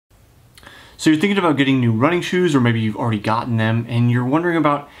So you're thinking about getting new running shoes, or maybe you've already gotten them, and you're wondering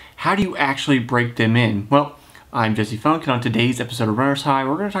about how do you actually break them in? Well, I'm Jesse Funk, and on today's episode of Runner's High,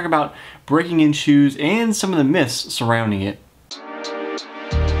 we're going to talk about breaking in shoes and some of the myths surrounding it.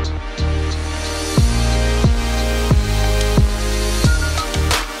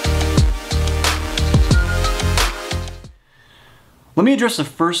 Let me address the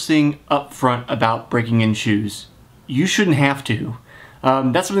first thing up front about breaking in shoes. You shouldn't have to.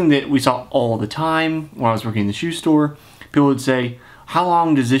 That's something that we saw all the time when I was working in the shoe store. People would say, how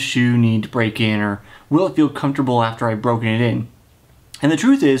long does this shoe need to break in, or will it feel comfortable after I've broken it in? And the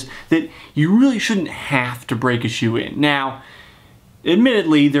truth is that you really shouldn't have to break a shoe in. Now,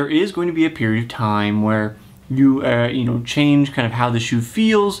 admittedly, there is going to be a period of time where you change kind of how the shoe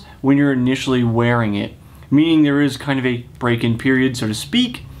feels when you're initially wearing it, meaning there is kind of a break-in period, so to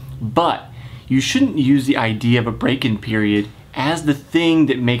speak, but you shouldn't use the idea of a break-in period as the thing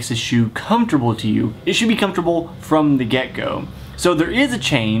that makes a shoe comfortable to you. It should be comfortable from the get-go. So there is a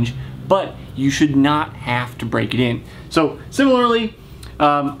change, but you should not have to break it in. So similarly,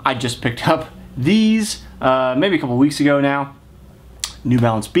 I just picked up these maybe a couple weeks ago now. New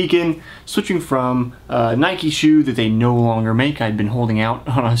Balance Beacon, switching from a Nike shoe that they no longer make. I'd been holding out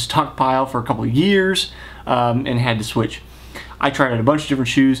on a stockpile for a couple of years and had to switch. I tried out a bunch of different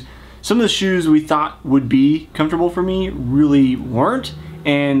shoes. Some of the shoes we thought would be comfortable for me really weren't,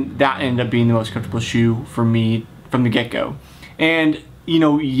 and that ended up being the most comfortable shoe for me from the get-go. And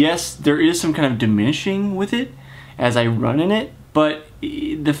yes, there is some kind of diminishing with it as I run in it, but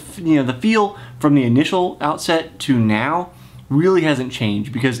the feel from the initial outset to now really hasn't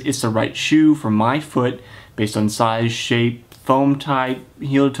changed because it's the right shoe for my foot based on size, shape, foam type,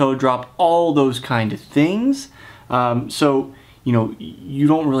 heel to toe drop, all those kind of things. So you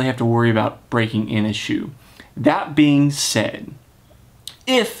don't really have to worry about breaking in a shoe. That being said,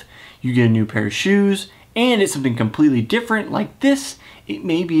 if you get a new pair of shoes and it's something completely different like this, it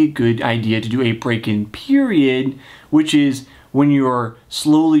may be a good idea to do a break-in period, which is when you're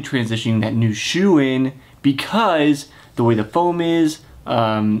slowly transitioning that new shoe in, because the way the foam is,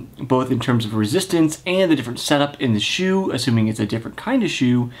 both in terms of resistance and the different setup in the shoe, assuming it's a different kind of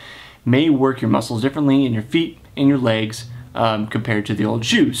shoe, may work your muscles differently in your feet and your legs compared to the old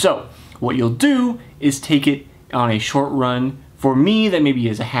shoe. So what you'll do is take it on a short run. For me, that maybe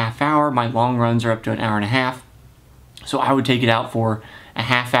is a half hour. My long runs are up to an hour and a half. So I would take it out for a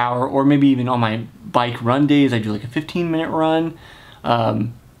half hour, or maybe even on my bike run days, I do like a 15-minute run.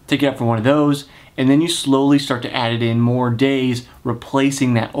 Take it out for one of those, and then you slowly start to add it in more days,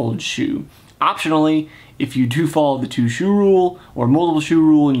 replacing that old shoe. Optionally, if you do follow the 2-shoe rule or multiple shoe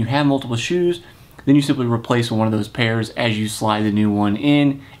rule and you have multiple shoes, then you simply replace one of those pairs as you slide the new one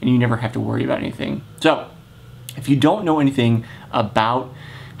in, and you never have to worry about anything. So if you don't know anything about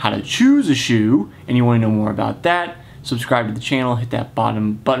how to choose a shoe and you want to know more about that, subscribe to the channel, hit that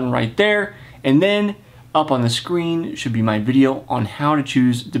bottom button right there, and then up on the screen should be my video on how to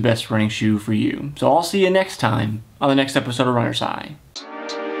choose the best running shoe for you. So I'll see you next time on the next episode of Runner's High.